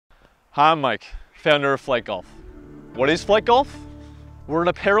Hi, I'm Mike, founder of Flyte Golf. What is Flyte Golf? We're an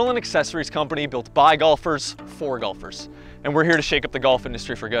apparel and accessories company built by golfers for golfers, and we're here to shake up the golf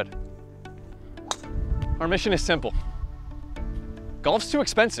industry for good. Our mission is simple. Golf's too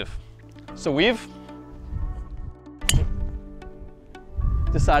expensive, so we've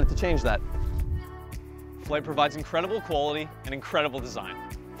decided to change that. Flyte provides incredible quality and incredible design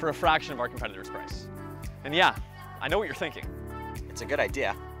for a fraction of our competitors' price. And yeah, I know what you're thinking. It's a good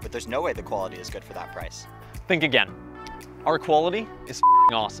idea, but there's no way the quality is good for that price. Think again. Our quality is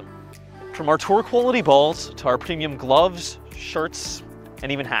awesome. From our tour quality balls to our premium gloves, shirts,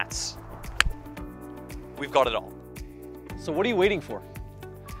 and even hats. We've got it all. So what are you waiting for?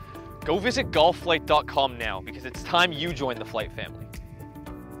 Go visit golfflyte.com now because it's time you join the Flyte family.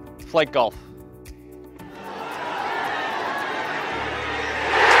 Flyte Golf.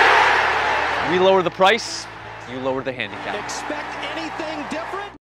 We lower the price, you lower the handicap. Expect anything different?